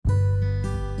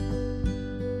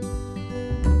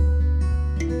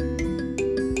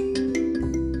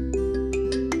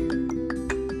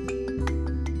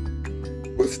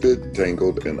Twisted,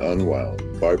 Tangled, and Unwound,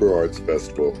 Fiber Arts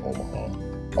Festival,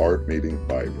 Omaha. Art Meeting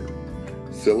Fiber.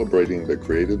 Celebrating the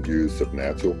creative use of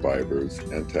natural fibers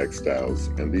and textiles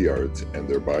in the arts and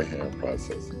their by-hand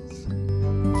processes.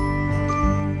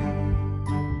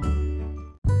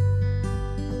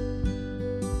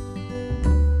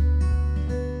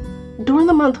 During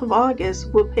the month of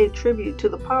August, we'll pay tribute to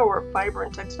the power of fiber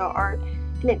and textile art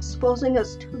in exposing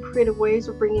us to creative ways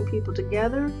of bringing people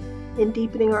together, in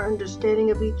deepening our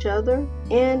understanding of each other,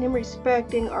 and in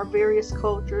respecting our various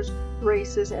cultures,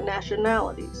 races, and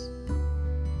nationalities.